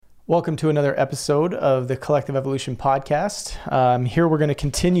Welcome to another episode of the Collective Evolution Podcast. Here we're going to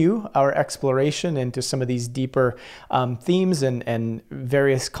continue our exploration into some of these deeper themes and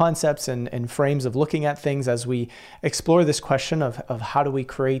various concepts and frames of looking at things as we explore this question of how do we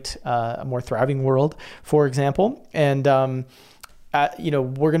create a more thriving world, for example. And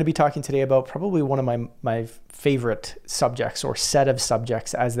we're going to be talking today about probably one of my favorite subjects or set of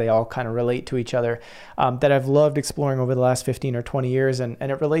subjects as they all kind of relate to each other that I've loved exploring over the last 15 or 20 years. And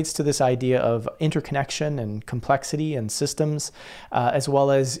it relates to this idea of interconnection and complexity and systems, as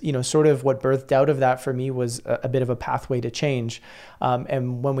well as, sort of what birthed out of that for me was a bit of a pathway to change.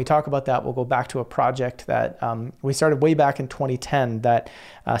 And when we talk about that, we'll go back to a project that we started way back in 2010 that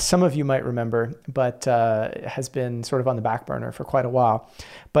some of you might remember, but has been sort of on the back burner for quite a while.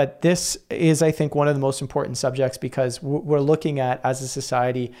 But this is, I think, one of the most important subjects because we're looking at, as a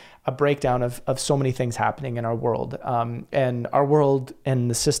society, a breakdown of so many things happening in our world. And our world and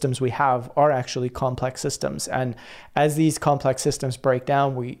the systems we have are actually complex systems. And as these complex systems break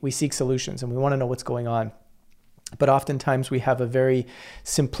down, we seek solutions and we want to know what's going on. But oftentimes we have a very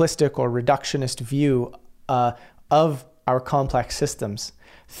simplistic or reductionist view of our complex systems,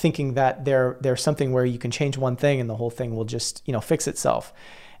 thinking that they're something where you can change one thing and the whole thing will just, fix itself.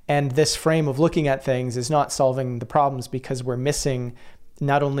 And this frame of looking at things is not solving the problems because we're missing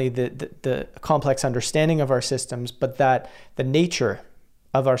not only the complex understanding of our systems, but that the nature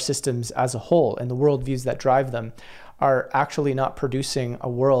of our systems as a whole and the worldviews that drive them are actually not producing a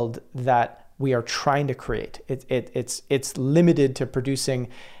world that we are trying to create. It's limited to producing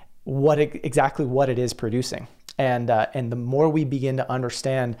exactly what it is producing. And the more we begin to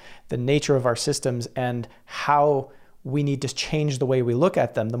understand the nature of our systems and how we need to change the way we look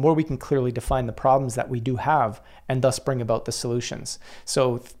at them, the more we can clearly define the problems that we do have and thus bring about the solutions.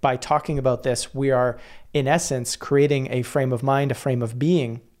 So by talking about this, we are in essence creating a frame of mind, a frame of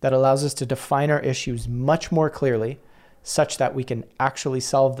being that allows us to define our issues much more clearly, such that we can actually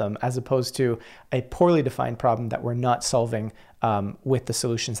solve them, as opposed to a poorly defined problem that we're not solving with the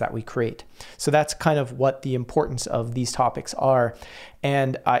solutions that we create. So that's kind of what the importance of these topics are.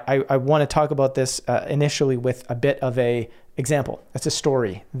 And I want to talk about this initially with a bit of a example. It's a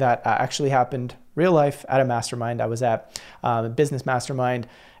story that actually happened real life at a mastermind I was at, a business mastermind.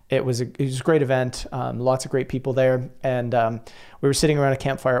 It was a great event, lots of great people there. And we were sitting around a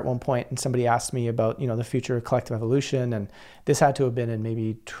campfire at one point and somebody asked me about, the future of collective evolution. And this had to have been in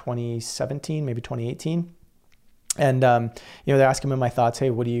maybe 2017, maybe 2018. And, they're asking me my thoughts. Hey,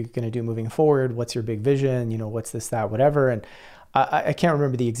 what are you going to do moving forward? What's your big vision? What's this, that, whatever. And I can't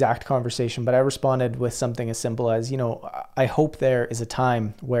remember the exact conversation, but I responded with something as simple as, I hope there is a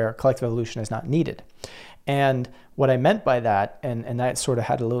time where collective evolution is not needed. And what I meant by that, and that sort of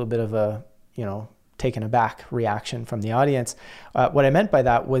had a little bit of a, taken aback reaction from the audience. What I meant by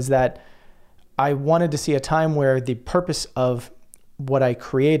that was that I wanted to see a time where the purpose of what I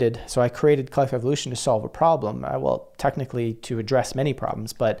created, so I created collective evolution to solve a problem. Well, technically to address many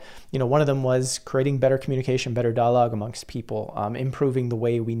problems, but one of them was creating better communication, better dialogue amongst people, improving the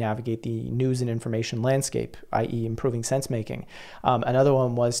way we navigate the news and information landscape, i.e. improving sense making. Another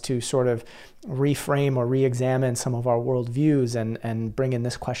one was to sort of reframe or re-examine some of our worldviews and bring in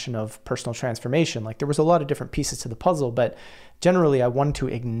this question of personal transformation. Like there was a lot of different pieces to the puzzle, but generally I wanted to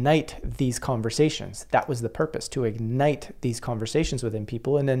ignite these conversations. That was the purpose, to ignite these conversations within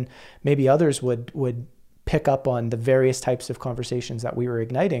people. And then maybe others would pick up on the various types of conversations that we were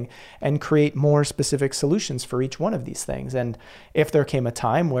igniting and create more specific solutions for each one of these things. And if there came a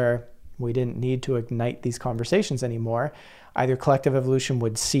time where we didn't need to ignite these conversations anymore, either collective evolution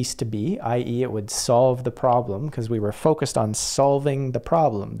would cease to be, i.e. it would solve the problem because we were focused on solving the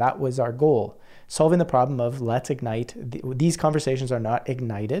problem. That was our goal. Solving the problem of let's ignite, these conversations are not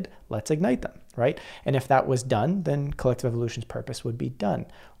ignited, let's ignite them, right? And if that was done, then collective evolution's purpose would be done.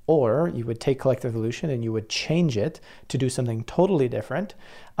 Or you would take collective evolution and you would change it to do something totally different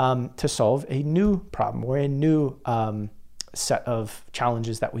to solve a new problem or a new set of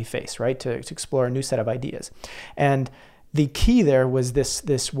challenges that we face, right? To explore a new set of ideas. And the key there was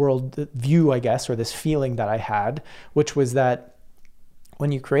this world view, I guess, or this feeling that I had, which was that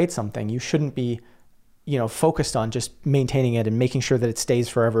when you create something, you shouldn't be, focused on just maintaining it and making sure that it stays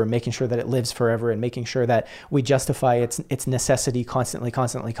forever and making sure that it lives forever and making sure that we justify its necessity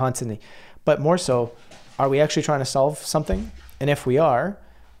constantly. But more so, are we actually trying to solve something? And if we are,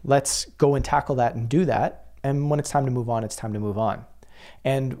 let's go and tackle that and do that. And when it's time to move on, it's time to move on.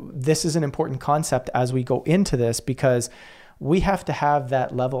 And this is an important concept as we go into this because we have to have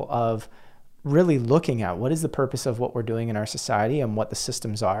that level of really looking at what is the purpose of what we're doing in our society and what the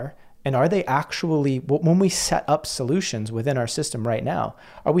systems are, And are they actually, when we set up solutions within our system right now,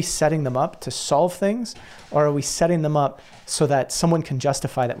 are we setting them up to solve things, or are we setting them up so that someone can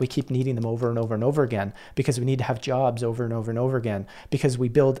justify that we keep needing them over and over and over again because we need to have jobs over and over and over again, because we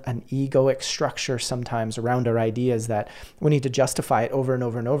build an egoic structure sometimes around our ideas that we need to justify it over and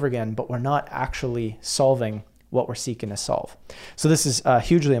over and over again, but we're not actually solving what we're seeking to solve. So this is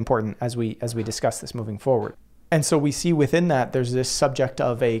hugely important as we discuss this moving forward. And so we see within that, there's this subject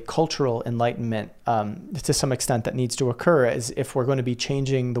of a cultural enlightenment to some extent that needs to occur, as if we're going to be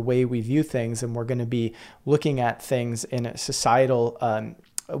changing the way we view things, and we're going to be looking at things in a societal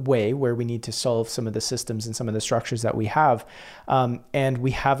way where we need to solve some of the systems and some of the structures that we have. And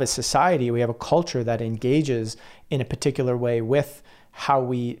we have a society, we have a culture that engages in a particular way with how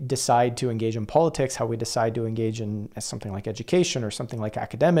we decide to engage in politics, how we decide to engage in something like education or something like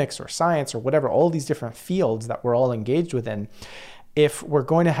academics or science or whatever, all these different fields that we're all engaged within. If we're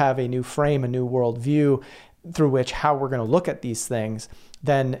going to have a new frame, a new worldview through which how we're going to look at these things,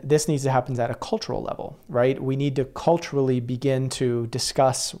 then this needs to happen at a cultural level, right? We need to culturally begin to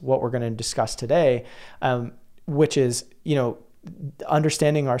discuss what we're going to discuss today, which is,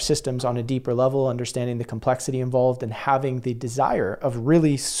 understanding our systems on a deeper level, understanding the complexity involved, and having the desire of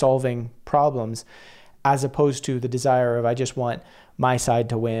really solving problems, as opposed to the desire of, I just want my side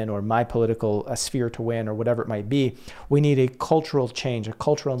to win or my political sphere to win or whatever it might be. We need a cultural change, a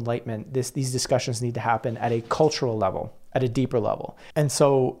cultural enlightenment. These discussions need to happen at a cultural level, at a deeper level. And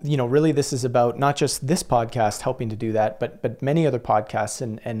so, really this is about not just this podcast helping to do that, but many other podcasts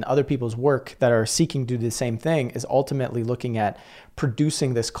and other people's work that are seeking to do the same thing is ultimately looking at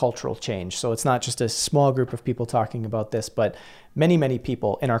producing this cultural change. So it's not just a small group of people talking about this, but many, many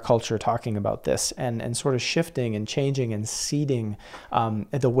people in our culture talking about this, and sort of shifting and changing and seeding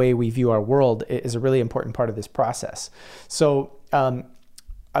the way we view our world is a really important part of this process. So,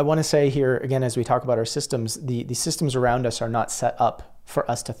 I want to say here, again, as we talk about our systems, the systems around us are not set up for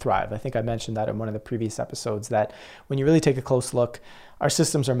us to thrive. I think I mentioned that in one of the previous episodes, that when you really take a close look, our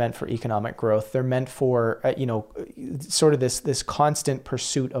systems are meant for economic growth. They're meant for, sort of this constant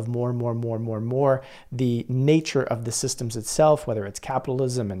pursuit of more. The nature of the systems itself, whether it's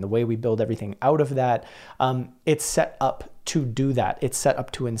capitalism and the way we build everything out of that, it's set up to do that. It's set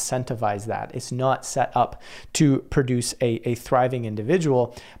up to incentivize that. It's not set up to produce a thriving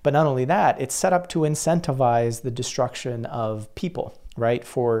individual. But not only that, it's set up to incentivize the destruction of people, right?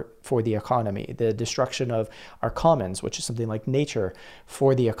 For the economy, the destruction of our commons, which is something like nature,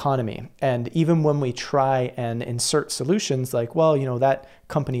 for the economy. And even when we try and insert solutions like, that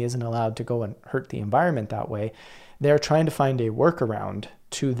company isn't allowed to go and hurt the environment that way, they're trying to find a workaround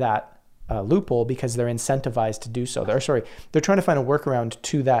to that loophole because they're incentivized to do so. They're trying to find a workaround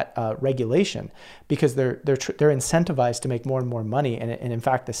to that regulation because they're incentivized to make more and more money. And in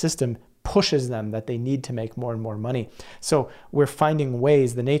fact, the system pushes them that they need to make more and more money. So we're finding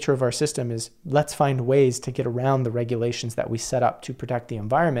ways, the nature of our system is, let's find ways to get around the regulations that we set up to protect the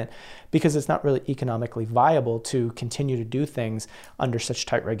environment, because it's not really economically viable to continue to do things under such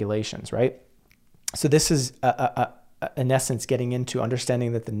tight regulations, right? So this is in essence getting into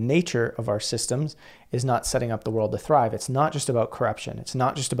understanding that the nature of our systems is not setting up the world to thrive. It's not just about corruption. It's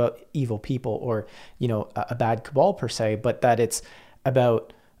not just about evil people or, a bad cabal per se, but that it's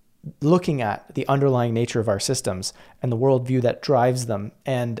about looking at the underlying nature of our systems and the worldview that drives them,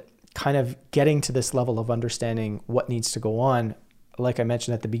 and kind of getting to this level of understanding what needs to go on. Like I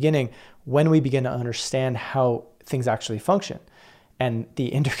mentioned at the beginning, when we begin to understand how things actually function and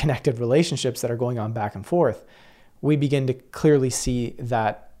the interconnected relationships that are going on back and forth, we begin to clearly see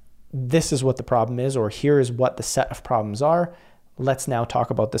that this is what the problem is, or here is what the set of problems are. Let's now talk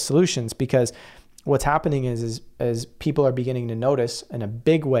about the solutions, because what's happening is people are beginning to notice in a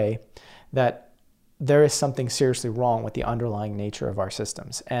big way that there is something seriously wrong with the underlying nature of our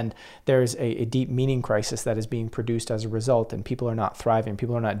systems. And there's a deep meaning crisis that is being produced as a result, and people are not thriving.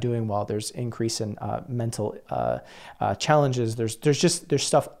 People are not doing well. There's increase in mental challenges. There's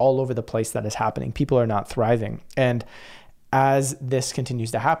stuff all over the place that is happening. People are not thriving. And as this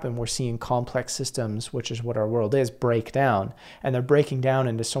continues to happen, we're seeing complex systems, which is what our world is, break down. And they're breaking down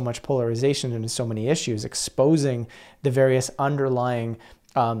into so much polarization, into so many issues, exposing the various underlying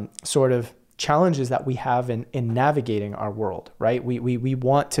sort of challenges that we have in navigating our world, right? We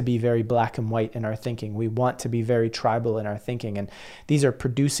want to be very black and white in our thinking. We want to be very tribal in our thinking. And these are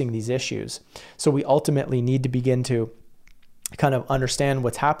producing these issues. So we ultimately need to begin to kind of understand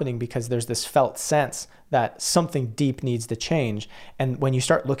what's happening, because there's this felt sense that something deep needs to change. And when you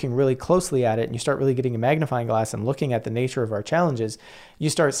start looking really closely at it and you start really getting a magnifying glass and looking at the nature of our challenges, you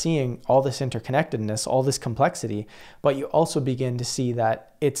start seeing all this interconnectedness, all this complexity, but you also begin to see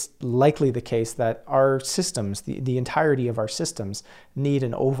that it's likely the case that our systems, the entirety of our systems, need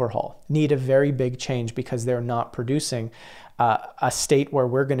an overhaul, need a very big change, because they're not producing a state where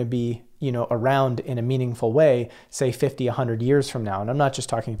we're going to be, around in a meaningful way, say 50, 100 years from now. And I'm not just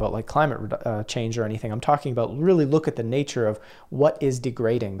talking about like climate change or anything. I'm talking about really look at the nature of what is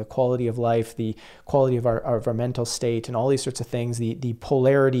degrading, the quality of life, the quality of our mental state, and all these sorts of things, the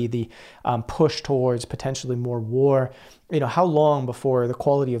polarity, the push towards potentially more war. How long before the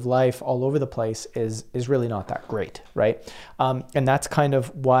quality of life all over the place is really not that great, right? And that's kind of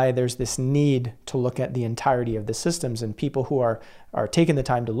why there's this need to look at the entirety of the systems, and people who are taking the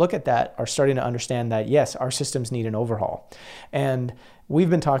time to look at that are starting to understand that, yes, our systems need an overhaul. And we've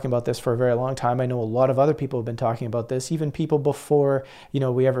been talking about this for a very long time. I know a lot of other people have been talking about this. Even people before,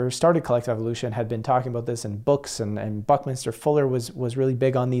 we ever started Collective Evolution had been talking about this in books, and Buckminster Fuller was really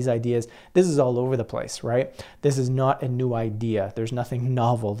big on these ideas. This is all over the place, right? This is not a new idea. There's nothing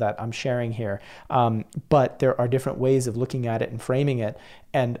novel that I'm sharing here. But there are different ways of looking at it and framing it.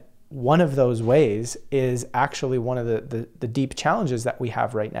 And one of those ways is actually one of the deep challenges that we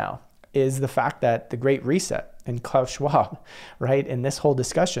have right now, is the fact that the Great Reset and Klaus Schwab, right, in this whole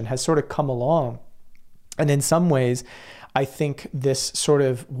discussion has sort of come along. And in some ways, I think this sort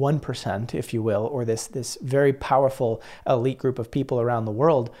of 1%, if you will, or this very powerful elite group of people around the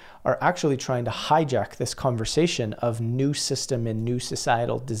world are actually trying to hijack this conversation of new system and new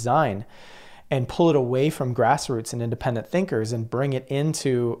societal design and pull it away from grassroots and independent thinkers and bring it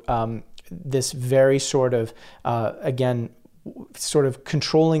into this very sort of, again, sort of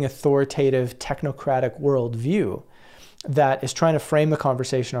controlling, authoritative, technocratic worldview that is trying to frame the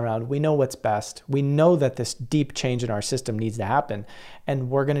conversation around, we know what's best. We know that this deep change in our system needs to happen, and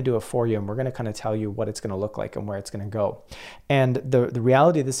we're going to do it for you, and we're going to kind of tell you what it's going to look like and where it's going to go. And the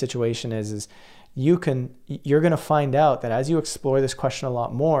reality of the situation is you're going to find out that as you explore this question a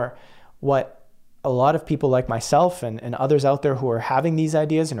lot more, what a lot of people like myself and others out there who are having these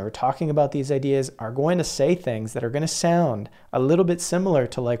ideas and are talking about these ideas are going to say things that are going to sound a little bit similar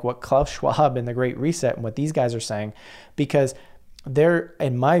to like what Klaus Schwab and the Great Reset and what these guys are saying, because they're,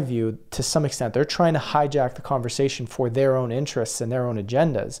 in my view, to some extent, they're trying to hijack the conversation for their own interests and their own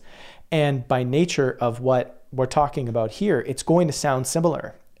agendas. And by nature of what we're talking about here, it's going to sound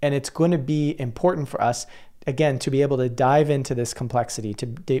similar, and it's going to be important for us, again, to be able to dive into this complexity, to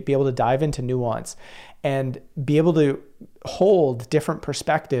be able to dive into nuance, and be able to hold different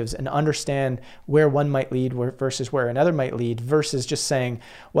perspectives and understand where one might lead versus where another might lead, versus just saying,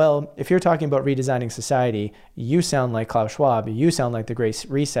 well, if you're talking about redesigning society, you sound like Klaus Schwab, you sound like the Great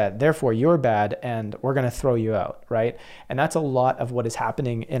Reset, therefore you're bad and we're going to throw you out, right? And that's a lot of what is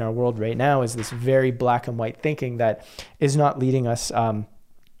happening in our world right now, is this very black and white thinking that is not leading us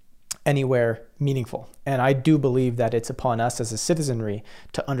anywhere meaningful. And I do believe that it's upon us as a citizenry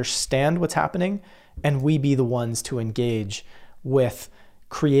to understand what's happening, and we be the ones to engage with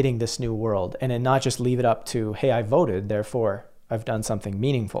creating this new world, and then not just leave it up to, hey, I voted, therefore I've done something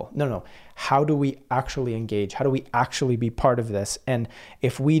meaningful. No. How do we actually engage? How do we actually be part of this? And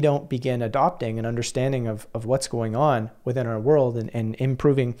if we don't begin adopting an understanding of what's going on within our world and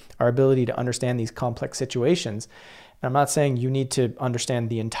improving our ability to understand these complex situations, and I'm not saying you need to understand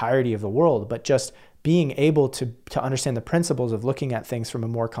the entirety of the world, but just being able to understand the principles of looking at things from a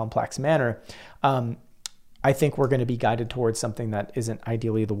more complex manner, I think we're going to be guided towards something that isn't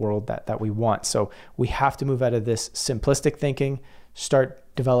ideally the world that we want. So we have to move out of this simplistic thinking, start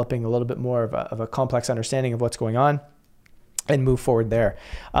developing a little bit more of a complex understanding of what's going on, and move forward there.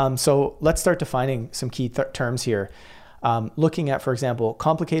 So let's start defining some key terms here. Looking at, for example,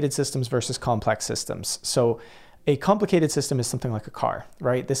 complicated systems versus complex systems. So a complicated system is something like a car,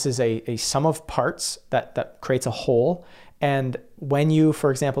 right? This is a sum of parts that creates a whole. And when you, for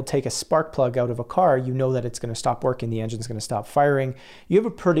example, take a spark plug out of a car, you know that it's going to stop working, the engine's going to stop firing. You have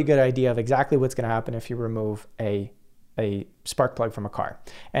a pretty good idea of exactly what's going to happen if you remove a spark plug from a car.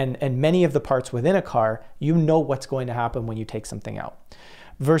 And many of the parts within a car, you know what's going to happen when you take something out.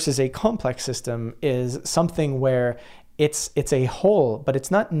 Versus a complex system is something where it's a whole, but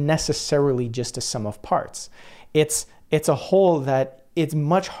it's not necessarily just a sum of parts. It's a whole that it's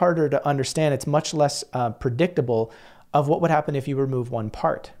much harder to understand. It's much less predictable of what would happen if you remove one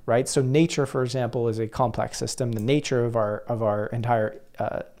part, right? So nature, for example, is a complex system. The nature of our entire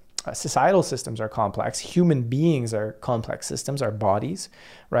societal systems are complex. Human beings are complex systems, our bodies,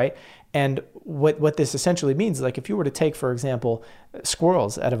 right? And what this essentially means, like if you were to take, for example,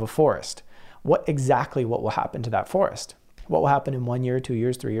 squirrels out of a forest, what will happen to that forest? What will happen in 1 year, 2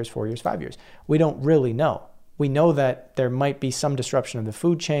 years, 3 years, 4 years, 5 years? We don't really know. We know that there might be some disruption of the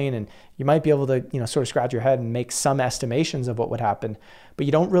food chain, and you might be able to, sort of scratch your head and make some estimations of what would happen, but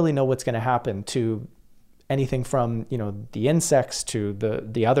you don't really know what's going to happen to anything from, the insects to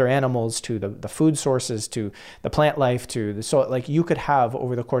the other animals, to the food sources, to the plant life, to the soil. Like, you could have,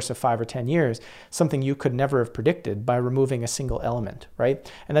 over the course of 5 or 10 years, something you could never have predicted by removing a single element, right?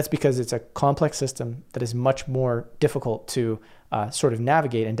 And that's because it's a complex system that is much more difficult to sort of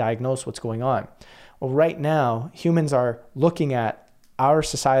navigate and diagnose what's going on. Well, right now, humans are looking at our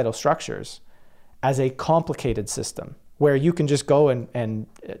societal structures as a complicated system, where you can just go and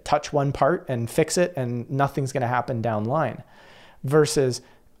touch one part and fix it and nothing's going to happen down the line, versus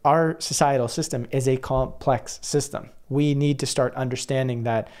our societal system is a complex system. We need to start understanding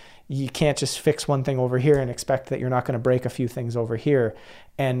that you can't just fix one thing over here and expect that you're not going to break a few things over here.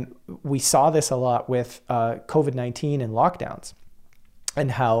 And we saw this a lot with COVID-19 and lockdowns, and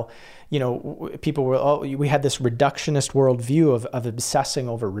how, people were, we had this reductionist worldview of obsessing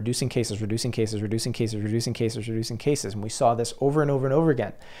over reducing cases. And we saw this over and over and over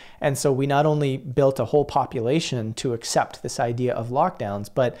again. And so we not only built a whole population to accept this idea of lockdowns,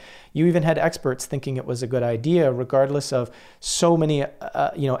 but you even had experts thinking it was a good idea, regardless of so many,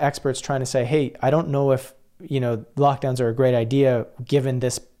 experts trying to say, hey, I don't know if, lockdowns are a great idea given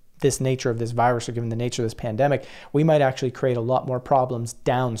this nature of this virus, or given the nature of this pandemic. We might actually create a lot more problems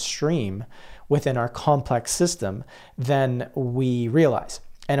downstream within our complex system than we realize.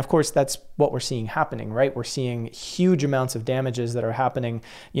 And of course, that's what we're seeing happening, right? We're seeing huge amounts of damages that are happening,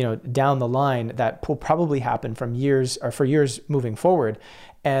 down the line, that will probably happen for years moving forward.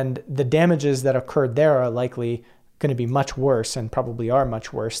 And the damages that occurred there are likely going to be much worse, and probably are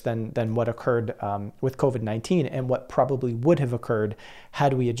much worse than what occurred with COVID-19, and what probably would have occurred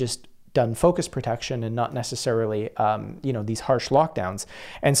had we had just done focus protection and not necessarily, these harsh lockdowns.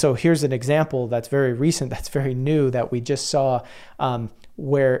 And so here's an example that's very recent, that's very new, that we just saw,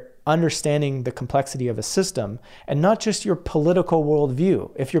 where understanding the complexity of a system, and not just your political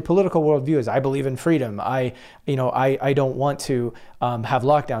worldview. If your political worldview is, I believe in freedom, I don't want to have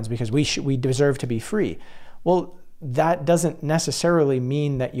lockdowns because we deserve to be free. Well, that doesn't necessarily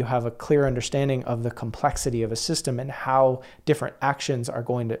mean that you have a clear understanding of the complexity of a system and how different actions are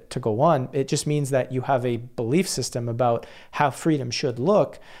going to go on. It just means that you have a belief system about how freedom should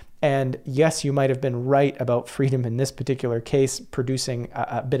look. And yes, you might have been right about freedom in this particular case, producing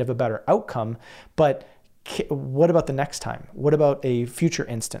a bit of a better outcome, but what about the next time? What about a future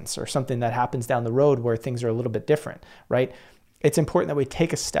instance, or something that happens down the road where things are a little bit different, right? It's important that we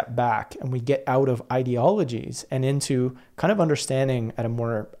take a step back and we get out of ideologies and into kind of understanding at a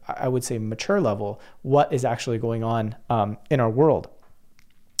more, I would say, mature level, what is actually going on in our world.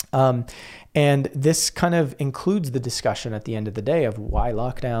 And this kind of includes the discussion at the end of the day of why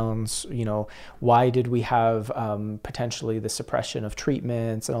lockdowns, why did we have potentially the suppression of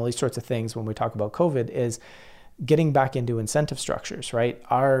treatments and all these sorts of things when we talk about COVID, is getting back into incentive structures, right?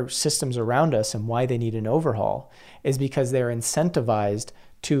 Our systems around us, and why they need an overhaul, is because they're incentivized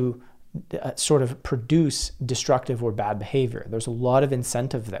to sort of produce destructive or bad behavior. There's a lot of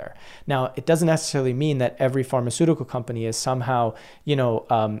incentive there. Now, it doesn't necessarily mean that every pharmaceutical company is somehow,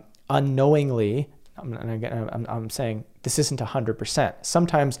 unknowingly, I'm saying this isn't 100%.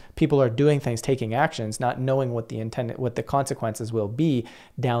 Sometimes people are doing things, taking actions, not knowing what the consequences will be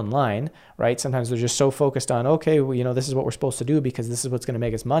down line, right? Sometimes they're just so focused on, okay, well, this is what we're supposed to do because this is what's going to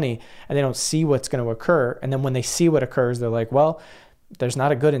make us money, and they don't see what's going to occur. And then when they see what occurs, they're like, well, there's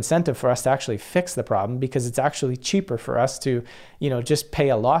not a good incentive for us to actually fix the problem, because it's actually cheaper for us to, just pay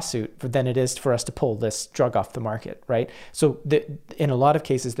a lawsuit than it is for us to pull this drug off the market, right? So in a lot of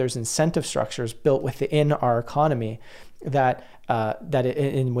cases, there's incentive structures built within our economy that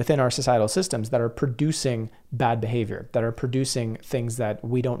within our societal systems that are producing bad behavior, that are producing things that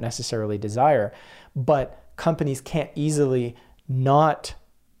we don't necessarily desire. But companies can't easily not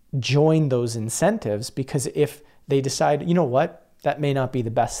join those incentives, because if they decide, that may not be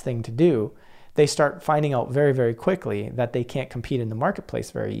the best thing to do, they start finding out very, very quickly that they can't compete in the marketplace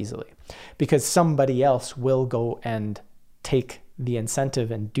very easily, because somebody else will go and take the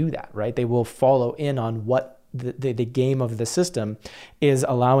incentive and do that, right? They will follow in on what the game of the system is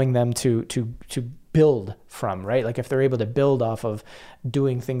allowing them to build from, right? Like if they're able to build off of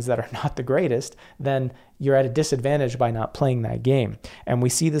doing things that are not the greatest, then you're at a disadvantage by not playing that game. And we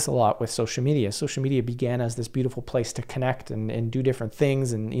see this a lot with social media. Social media began as this beautiful place to connect and do different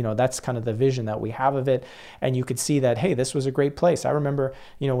things. And, that's kind of the vision that we have of it. And you could see that, hey, this was a great place. I remember,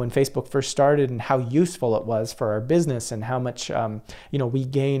 when Facebook first started and how useful it was for our business, and how much, we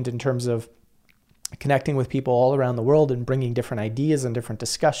gained in terms of connecting with people all around the world and bringing different ideas and different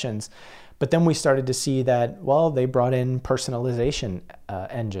discussions. But then we started to see that, well, they brought in personalization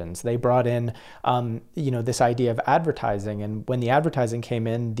engines. They brought in, this idea of advertising. And when the advertising came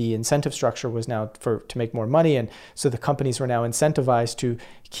in, the incentive structure was now to make more money. And so the companies were now incentivized to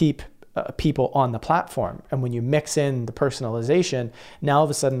keep people on the platform. And when you mix in the personalization, now all of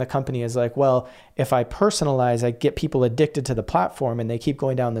a sudden the company is like, well, if I personalize, I get people addicted to the platform and they keep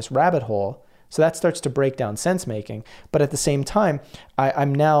going down this rabbit hole. So that starts to break down sense making. But at the same time,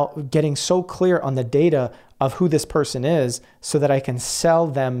 I'm now getting so clear on the data of who this person is so that I can sell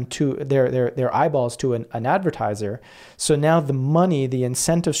them to their eyeballs to an advertiser. So now the money, the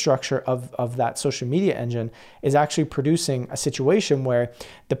incentive structure of that social media engine is actually producing a situation where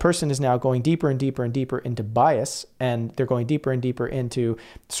the person is now going deeper and deeper and deeper into bias, and they're going deeper and deeper into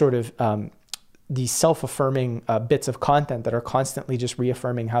sort of these self-affirming bits of content that are constantly just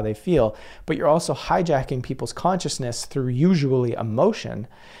reaffirming how they feel. But you're also hijacking people's consciousness through usually emotion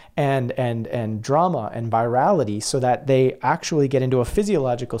and drama and virality, so that they actually get into a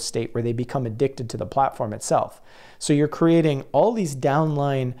physiological state where they become addicted to the platform itself. So you're creating all these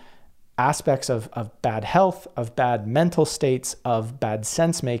downline aspects of bad health, of bad mental states, of bad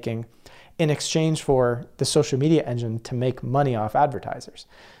sense making, in exchange for the social media engine to make money off advertisers.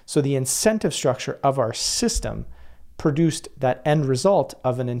 So the incentive structure of our system produced that end result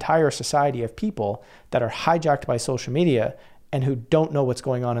of an entire society of people that are hijacked by social media and who don't know what's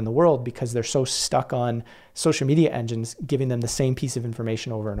going on in the world because they're so stuck on social media engines giving them the same piece of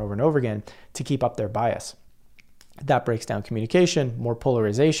information over and over and over again to keep up their bias. That breaks down communication, more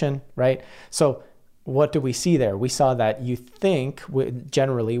polarization, right? So what do we see there? We saw that we think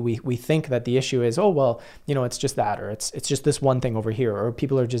that the issue is, oh, well, it's just that, or it's just this one thing over here, or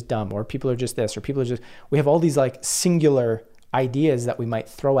people are just dumb, or people are just this, or people are just, we have all these like singular ideas that we might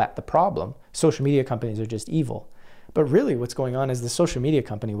throw at the problem. Social media companies are just evil. But really what's going on is the social media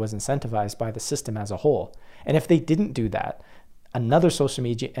company was incentivized by the system as a whole. And if they didn't do that, another social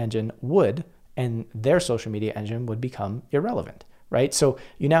media engine would, and their social media engine would become irrelevant. Right? So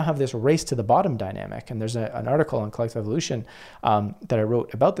you now have this race to the bottom dynamic. And there's an article on Collective Evolution that I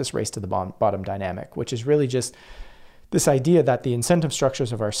wrote about this race to the bottom dynamic, which is really just this idea that the incentive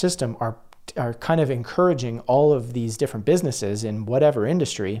structures of our system are kind of encouraging all of these different businesses in whatever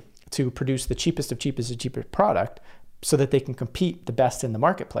industry to produce the cheapest product so that they can compete the best in the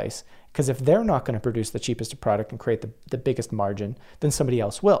marketplace. Because if they're not going to produce the cheapest product and create the biggest margin, then somebody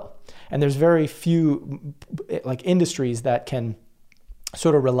else will. And there's very few like industries that can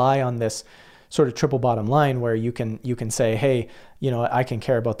sort of rely on this sort of triple bottom line where you can say, hey, I can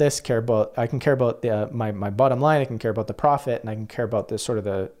care about this, I can care about my bottom line, I can care about the profit, and I can care about the sort of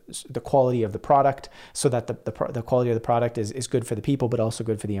the quality of the product, so that the quality of the product is good for the people, but also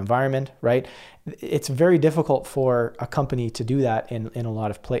good for the environment, right? It's very difficult for a company to do that in a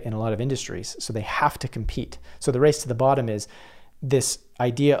lot of industries. So they have to compete. So the race to the bottom is this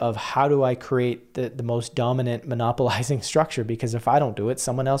idea of how do I create the most dominant monopolizing structure, because if I don't do it,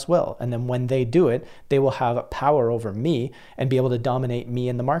 someone else will. And then when they do it, they will have power over me and be able to dominate me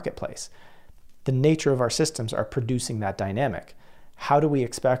in the marketplace. The nature of our systems are producing that dynamic. How do we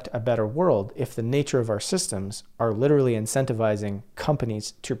expect a better world if the nature of our systems are literally incentivizing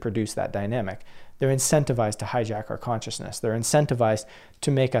companies to produce that dynamic? They're incentivized to hijack our consciousness. They're incentivized to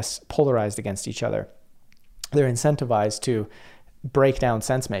make us polarized against each other. They're incentivized to break down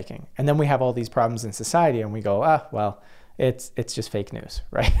sense making. And then we have all these problems in society and we go, well, it's just fake news,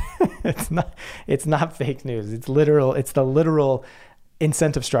 right? It's not fake news. It's the literal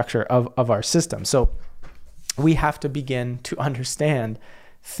incentive structure of our system. So we have to begin to understand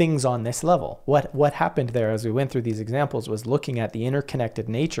things on this level. What happened there as we went through these examples was looking at the interconnected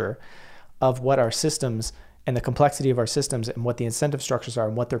nature of what our systems and the complexity of our systems and what the incentive structures are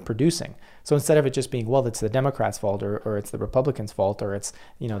and what they're producing. So instead of it just being, well, it's the Democrats' fault or it's the Republicans' fault or it's,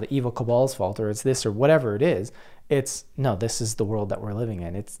 the evil cabal's fault or it's this or whatever it is, it's, no, this is the world that we're living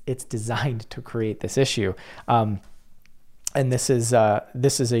in. It's designed to create this issue. And this is a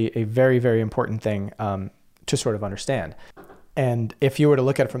very, very important thing to sort of understand. And if you were to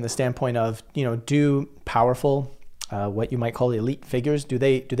look at it from the standpoint of, do powerful, what you might call elite figures, do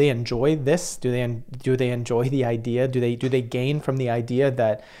they enjoy this? Do they enjoy the idea? Do they gain from the idea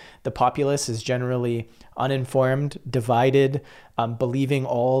that the populace is generally uninformed, divided, believing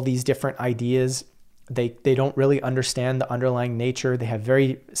all these different ideas? They don't really understand the underlying nature. They have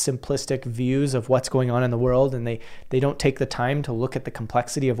very simplistic views of what's going on in the world, and they don't take the time to look at the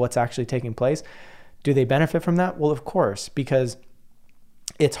complexity of what's actually taking place. Do they benefit from that? Well, of course, because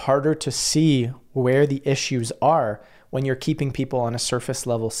it's harder to see where the issues are when you're keeping people on a surface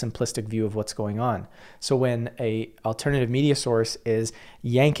level simplistic view of what's going on. So when a alternative media source is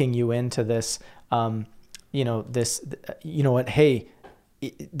yanking you into this, hey,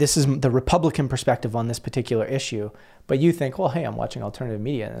 this is the Republican perspective on this particular issue, but you think, well, hey, I'm watching alternative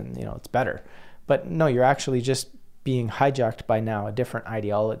media and it's better. But no, you're actually just being hijacked by now a different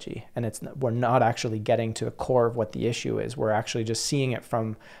ideology, and we're not actually getting to the core of what the issue is. We're actually just seeing it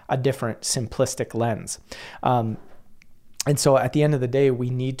from a different simplistic lens. And so at the end of the day, we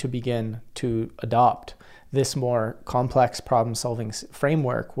need to begin to adopt this more complex problem-solving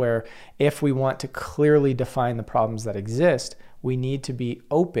framework where if we want to clearly define the problems that exist, we need to be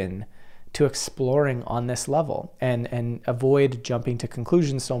open to exploring on this level and avoid jumping to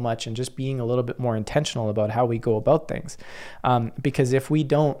conclusions so much and just being a little bit more intentional about how we go about things. Because if we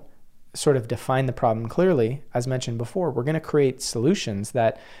don't sort of define the problem clearly, as mentioned before, we're going to create solutions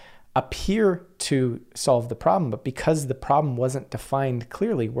that appear to solve the problem, but because the problem wasn't defined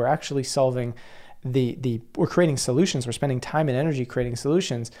clearly, we're actually solving we're creating solutions, we're spending time and energy creating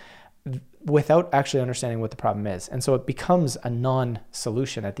solutions without actually understanding what the problem is. And so it becomes a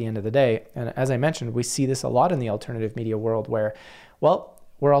non-solution at the end of the day. And as I mentioned, we see this a lot in the alternative media world where, well,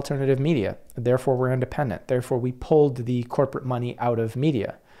 we're alternative media, therefore we're independent, therefore we pulled the corporate money out of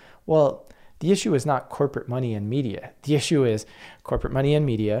media. Well, the issue is not corporate money in media. The issue is corporate money in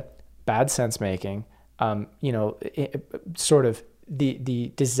media, bad sense making, sort of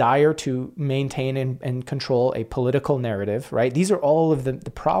the desire to maintain and control a political narrative, right? These are all of the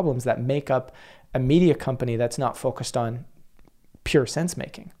problems that make up a media company that's not focused on pure sense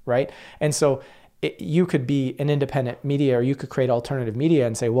making, right? And so you could be an independent media, or you could create alternative media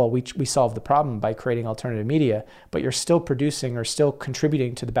and say, well, we solved the problem by creating alternative media, but you're still producing or still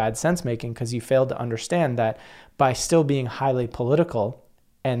contributing to the bad sense making because you failed to understand that by still being highly political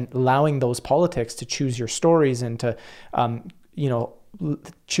and allowing those politics to choose your stories and to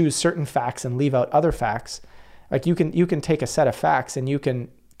choose certain facts and leave out other facts. Like you can take a set of facts and you can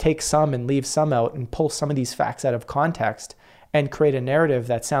take some and leave some out and pull some of these facts out of context and create a narrative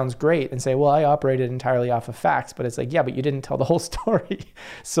that sounds great and say, well, I operated entirely off of facts, but it's like, yeah, but you didn't tell the whole story.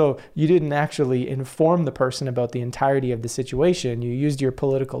 So you didn't actually inform the person about the entirety of the situation. You used your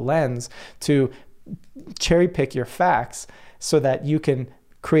political lens to cherry pick your facts so that you can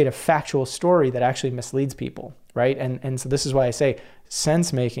create a factual story that actually misleads people, right? And so this is why I say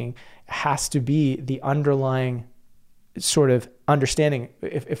sense making has to be the underlying sort of understanding.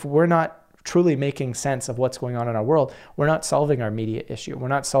 If we're not truly making sense of what's going on in our world, we're not solving our media issue. We're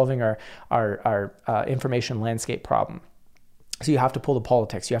not solving our information landscape problem. So you have to pull the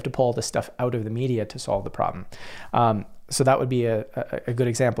politics. You have to pull all this stuff out of the media to solve the problem. So that would be a good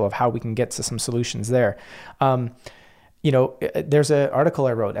example of how we can get to some solutions there. There's an article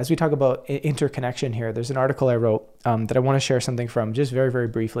I wrote, as we talk about interconnection here, there's an article I wrote that I want to share something from just very, very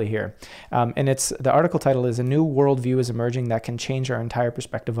briefly here. And the article title is "A New Worldview is Emerging That Can Change Our Entire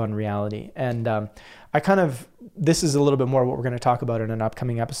Perspective on Reality." And this is a little bit more what we're going to talk about in an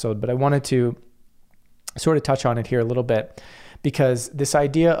upcoming episode, but I wanted to sort of touch on it here a little bit because this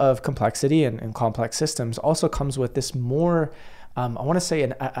idea of complexity and complex systems also comes with this more I want to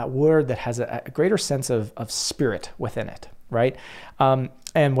say a word that has a greater sense of spirit within it, right?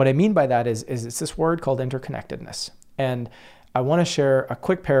 And what I mean by that is it's this word called interconnectedness. And I want to share a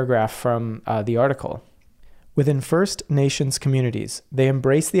quick paragraph from the article. Within First Nations communities, they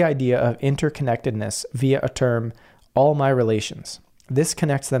embrace the idea of interconnectedness via a term, all my relations. This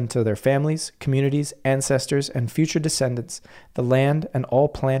connects them to their families, communities, ancestors, and future descendants, the land, and all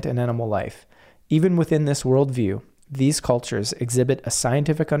plant and animal life. Even within this worldview, these cultures exhibit a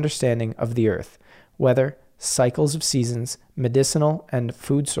scientific understanding of the earth, weather, cycles of seasons, medicinal and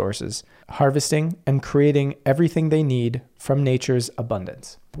food sources, harvesting and creating everything they need from nature's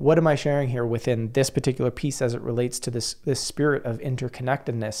abundance. What am I sharing here within this particular piece as it relates to this spirit of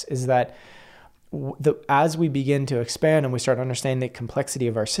interconnectedness is that as we begin to expand and we start understanding the complexity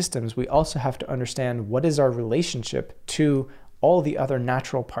of our systems, we also have to understand what is our relationship to all the other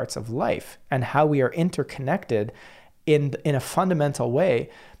natural parts of life and how we are interconnected in a fundamental way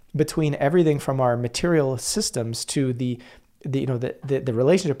between everything from our material systems to the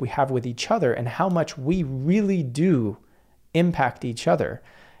relationship we have with each other and how much we really do impact each other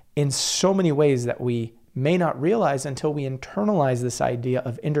in so many ways that we may not realize until we internalize this idea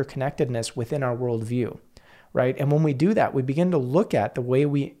of interconnectedness within our worldview, right? And when we do that, we begin to look at the way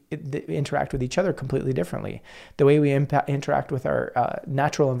we interact with each other completely differently, the way we interact with our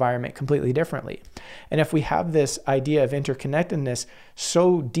natural environment completely differently. And if we have this idea of interconnectedness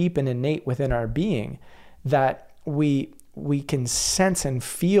so deep and innate within our being that we we can sense and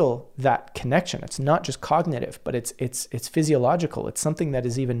feel that connection. It's not just cognitive, but it's physiological. It's something that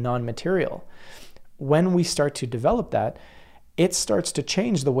is even non-material. When we start to develop that, it starts to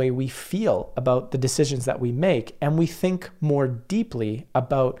change the way we feel about the decisions that we make, and we think more deeply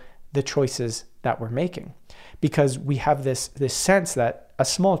about the choices that we're making, because we have this sense that a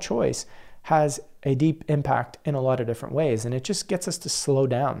small choice has a deep impact in a lot of different ways, and it just gets us to slow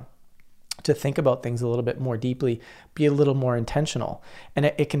down, to think about things a little bit more deeply, be a little more intentional. And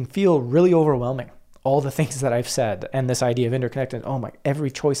it can feel really overwhelming, all the things that I've said, and this idea of interconnected,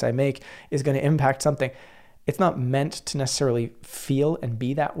 every choice I make is going to impact something. It's not meant to necessarily feel and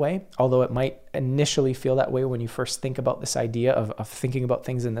be that way, although it might initially feel that way when you first think about this idea of thinking about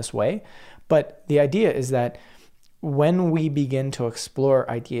things in this way. But the idea is that when we begin to explore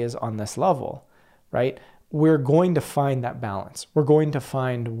ideas on this level, right, we're going to find that balance. We're going to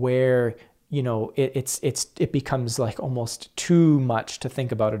find where, it becomes like almost too much to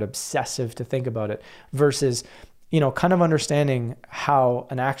think about it, obsessive to think about it, versus, kind of understanding how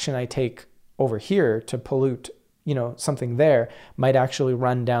an action I take over here to pollute, something there might actually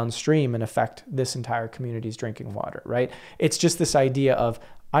run downstream and affect this entire community's drinking water, right? It's just this idea of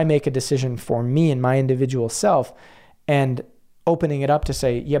I make a decision for me and my individual self, and opening it up to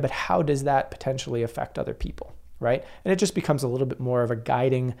say, yeah, but how does that potentially affect other people, right? And it just becomes a little bit more of a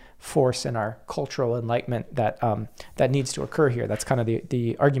guiding force in our cultural enlightenment that needs to occur here. That's kind of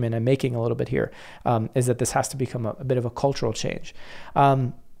the argument I'm making a little bit here, is that this has to become a bit of a cultural change.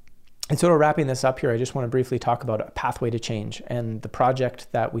 And sort of wrapping this up here, I just want to briefly talk about a pathway to change and the project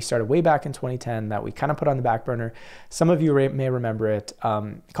that we started way back in 2010 that we kind of put on the back burner. Some of you may remember it,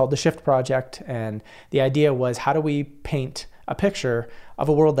 called the Shift Project. And the idea was, how do we paint a picture of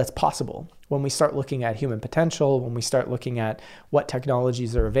a world that's possible when we start looking at human potential, when we start looking at what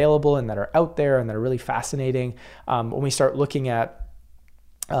technologies are available and that are out there and that are really fascinating, when we start looking at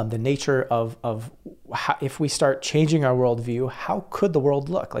the nature of how, if we start changing our worldview, how could the world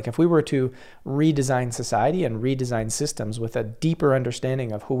look? Like if we were to redesign society and redesign systems with a deeper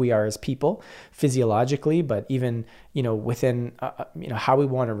understanding of who we are as people, physiologically, but even, within, how we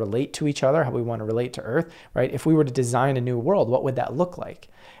want to relate to each other, how we want to relate to Earth, right? If we were to design a new world, what would that look like?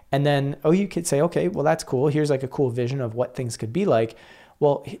 And then, you could say, okay, well, that's cool. Here's like a cool vision of what things could be like.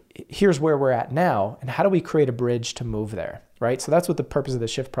 Well, here's where we're at now, and how do we create a bridge to move there, right? So that's what the purpose of the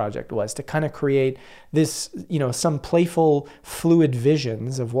Shift Project was, to kind of create this, some playful, fluid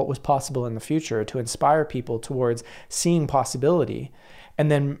visions of what was possible in the future to inspire people towards seeing possibility,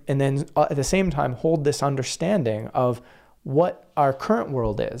 and then at the same time hold this understanding of what our current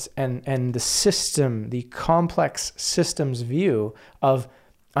world is, and the system, the complex systems view of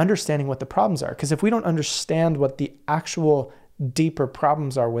understanding what the problems are. Because if we don't understand what the actual deeper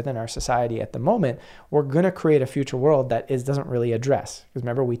problems are within our society at the moment, we're going to create a future world that doesn't really address. Because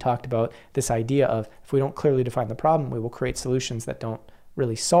remember, we talked about this idea of if we don't clearly define the problem, we will create solutions that don't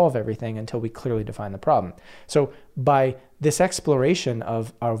really solve everything until we clearly define the problem. So by this exploration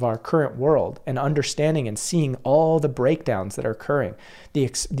of our current world and understanding and seeing all the breakdowns that are occurring,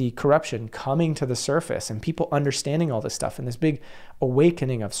 the corruption coming to the surface and people understanding all this stuff, and this big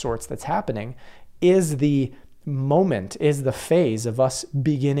awakening of sorts that's happening, is the moment, is the phase of us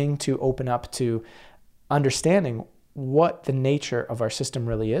beginning to open up to understanding what the nature of our system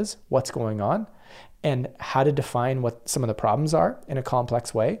really is, what's going on, and how to define what some of the problems are in a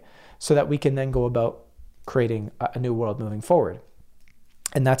complex way, so that we can then go about creating a new world moving forward.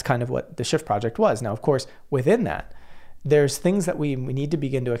 And that's kind of what the Shift Project was. Now, of course, within that, there's things that we need to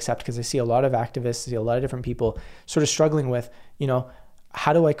begin to accept, because I see a lot of activists, I see a lot of different people sort of struggling with,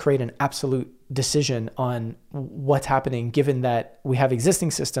 how do I create an absolute decision on what's happening, given that we have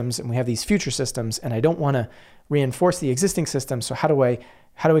existing systems and we have these future systems, and I don't want to reinforce the existing systems. So how do I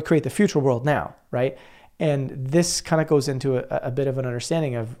create the future world now, right? And this kind of goes into a bit of an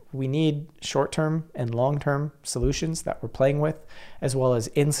understanding of, we need short-term and long-term solutions that we're playing with, as well as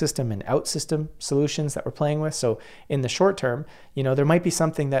in-system and out-system solutions that we're playing with. So in the short term, there might be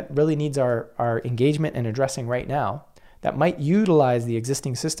something that really needs our engagement and addressing right now, that might utilize the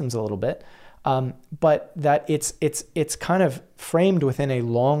existing systems a little bit, but that it's kind of framed within a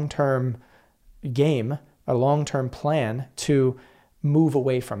long-term game, a long-term plan to move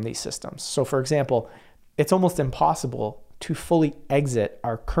away from these systems. So for example, it's almost impossible to fully exit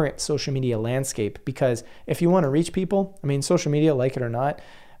our current social media landscape, because if you want to reach people, social media, like it or not,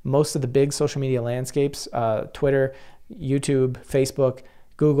 most of the big social media landscapes, Twitter, YouTube, Facebook,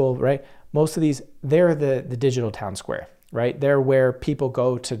 Google, right? Most of these, they're the digital town square, right? They're where people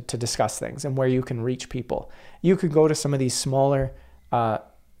go to discuss things and where you can reach people. You could go to some of these smaller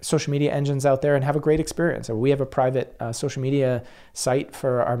social media engines out there and have a great experience. We have a private social media site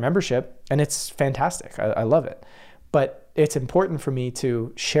for our membership, and it's fantastic. I love it. But it's important for me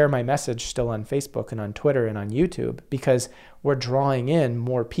to share my message still on Facebook and on Twitter and on YouTube, because we're drawing in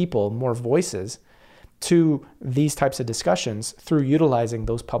more people, more voices to these types of discussions through utilizing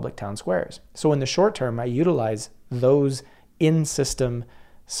those public town squares. So in the short term, I utilize those in-system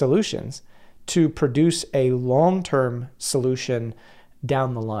solutions to produce a long-term solution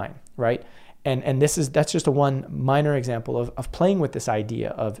down the line, right? And that's just one minor example of playing with this idea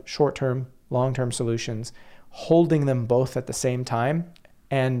of short-term, long-term solutions, holding them both at the same time,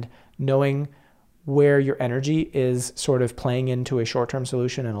 and knowing where your energy is sort of playing into a short-term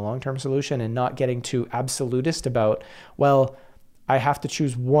solution and a long-term solution, and not getting too absolutist about, well, I have to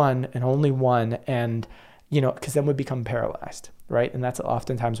choose one and only one, and because then we become paralyzed, right? And that's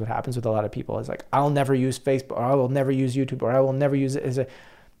oftentimes what happens with a lot of people, is like, I'll never use Facebook, or I will never use YouTube, or I will never use it.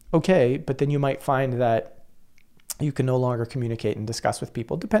 Okay, but then you might find that you can no longer communicate and discuss with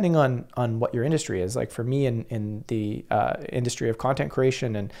people, depending on what your industry is. Like for me in the industry of content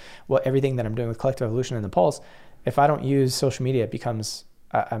creation and everything that I'm doing with Collective Evolution and the Pulse, if I don't use social media, it becomes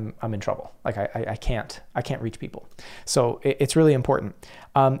I'm in trouble. Like I can't reach people. So it's really important.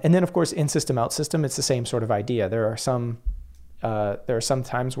 And then of course, in system, out system, it's the same sort of idea. There are some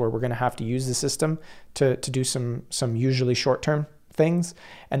times where we're going to have to use the system to do some usually short-term things.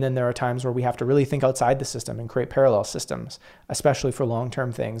 And then there are times where we have to really think outside the system and create parallel systems, especially for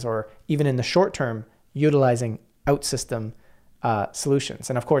long-term things, or even in the short term, utilizing out-system solutions.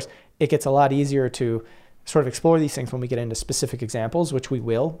 And of course, it gets a lot easier to sort of explore these things when we get into specific examples, which we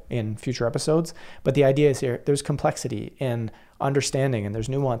will in future episodes. But the idea is here, there's complexity in understanding, and there's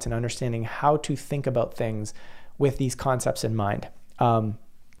nuance in understanding how to think about things with these concepts in mind.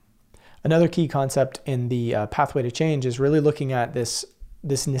 Another key concept in the pathway to change is really looking at this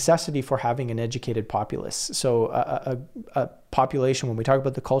necessity for having an educated populace. So a population, when we talk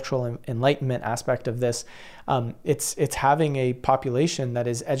about the cultural enlightenment aspect of this, it's having a population that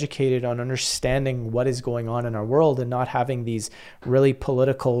is educated on understanding what is going on in our world, and not having these really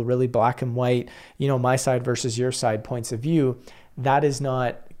political, really black and white, my side versus your side points of view. That is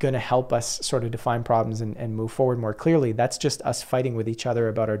not going to help us sort of define problems and move forward more clearly. That's just us fighting with each other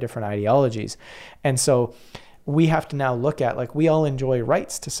about our different ideologies. And so we have to now look at, like, we all enjoy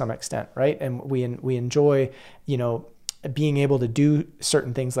rights to some extent, right? And we enjoy, being able to do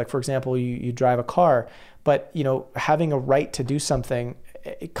certain things. Like, for example, you drive a car, but, having a right to do something,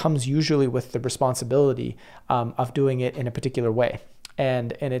 it comes usually with the responsibility of doing it in a particular way.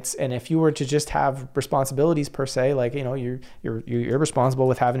 And if you were to just have responsibilities per se, like, you're responsible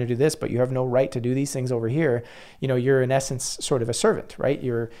with having to do this, but you have no right to do these things over here, you're in essence sort of a servant, right?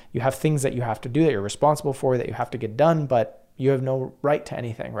 You have things that you have to do, that you're responsible for, that you have to get done, but you have no right to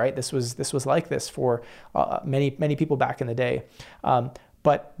anything, right? This was like this for many people back in the day.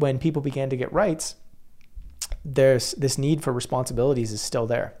 But when people began to get rights, there's this need for responsibilities is still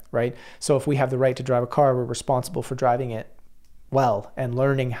there, right? So if we have the right to drive a car, we're responsible for driving it well, and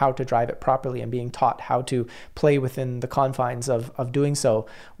learning how to drive it properly, and being taught how to play within the confines of doing so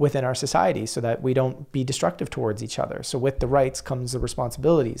within our society, so that we don't be destructive towards each other. So with the rights comes the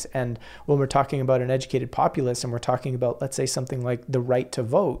responsibilities. And when we're talking about an educated populace, and we're talking about, let's say, something like the right to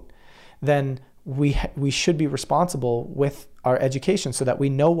vote, then we should be responsible with our education, so that we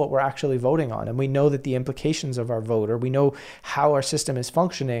know what we're actually voting on, and we know that the implications of our vote, or we know how our system is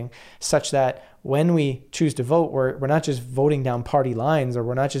functioning, such that when we choose to vote, we're not just voting down party lines, or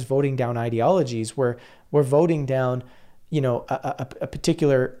we're not just voting down ideologies, we're voting down a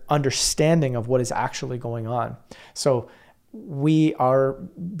particular understanding of what is actually going on. So we are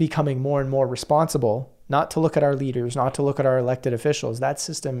becoming more and more responsible, not to look at our leaders, not to look at our elected officials. That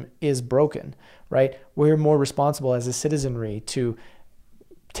system is broken, right? We're more responsible as a citizenry to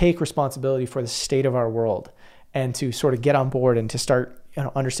take responsibility for the state of our world, and to sort of get on board and to start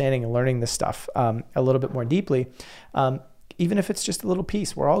understanding and learning this stuff a little bit more deeply. Even if it's just a little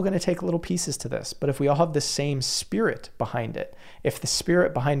piece, we're all going to take little pieces to this. But if we all have the same spirit behind it, if the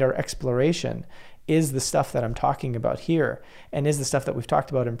spirit behind our exploration is the stuff that I'm talking about here, and is the stuff that we've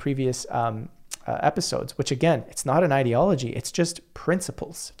talked about in previous episodes, which again, it's not an ideology, it's just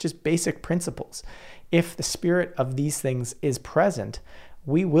principles, just basic principles. If the spirit of these things is present,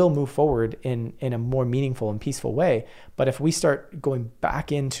 we will move forward in a more meaningful and peaceful way. But if we start going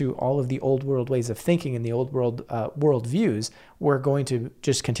back into all of the old world ways of thinking and the old world world views, we're going to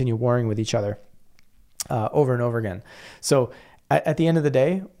just continue warring with each other over and over again. So at the end of the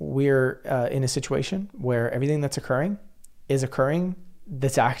day, we're in a situation where everything that's occurring is occurring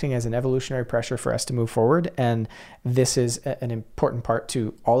that's acting as an evolutionary pressure for us to move forward. And this is an important part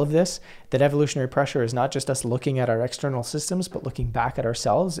to all of this. That evolutionary pressure is not just us looking at our external systems, but looking back at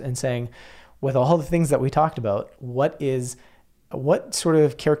ourselves and saying, with all the things that we talked about, what sort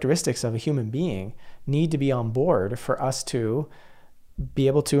of characteristics of a human being need to be on board for us to be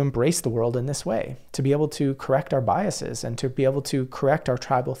able to embrace the world in this way, to be able to correct our biases and to be able to correct our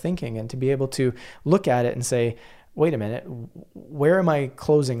tribal thinking and to be able to look at it and say, wait a minute, where am I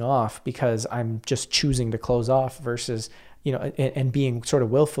closing off because I'm just choosing to close off versus, and being sort of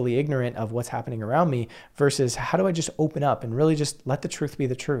willfully ignorant of what's happening around me versus how do I just open up and really just let the truth be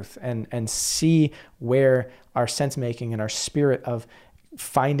the truth and see where our sense making and our spirit of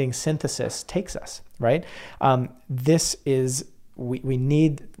finding synthesis takes us, right? This is, we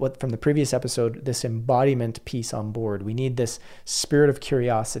need what from the previous episode, this embodiment piece on board. We need this spirit of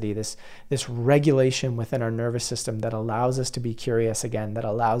curiosity, this regulation within our nervous system that allows us to be curious again, that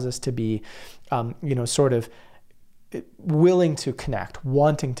allows us to be, sort of willing to connect,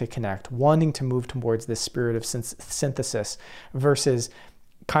 wanting to move towards this spirit of synthesis versus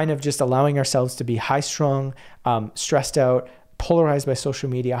kind of just allowing ourselves to be high strung, stressed out, polarized by social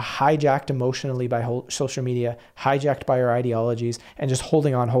media, hijacked emotionally by social media, hijacked by our ideologies, and just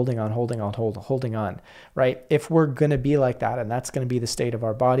holding on, right? If we're going to be like that, and that's going to be the state of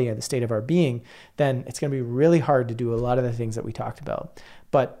our body and the state of our being, then it's going to be really hard to do a lot of the things that we talked about.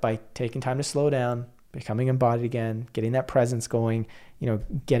 But by taking time to slow down, becoming embodied again, getting that presence going,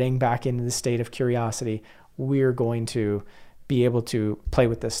 getting back into the state of curiosity, we're going to be able to play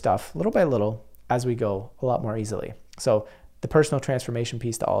with this stuff little by little as we go a lot more easily. So the personal transformation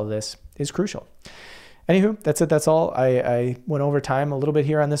piece to all of this is crucial. Anywho, that's it. That's all. I went over time a little bit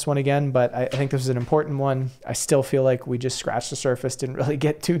here on this one again, but I think this is an important one. I still feel like we just scratched the surface, didn't really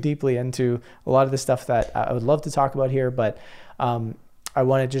get too deeply into a lot of the stuff that I would love to talk about here, but I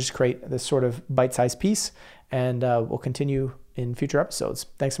wanted to just create this sort of bite-sized piece, and we'll continue in future episodes.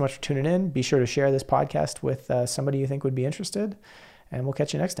 Thanks so much for tuning in. Be sure to share this podcast with somebody you think would be interested, and we'll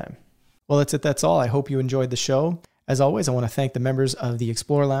catch you next time. Well, that's it. That's all. I hope you enjoyed the show. As always, I want to thank the members of the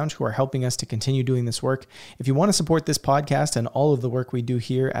Explorer Lounge who are helping us to continue doing this work. If you want to support this podcast and all of the work we do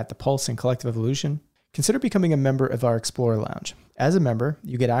here at The Pulse and Collective Evolution, consider becoming a member of our Explorer Lounge. As a member,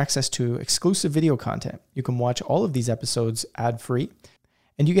 you get access to exclusive video content. You can watch all of these episodes ad-free,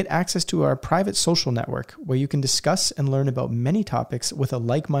 and you get access to our private social network where you can discuss and learn about many topics with a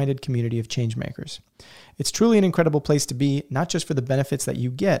like-minded community of changemakers. It's truly an incredible place to be, not just for the benefits that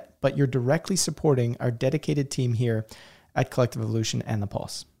you get, but you're directly supporting our dedicated team here at Collective Evolution and The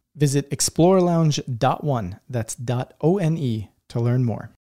Pulse. Visit explorerlounge.one, that's .one, to learn more.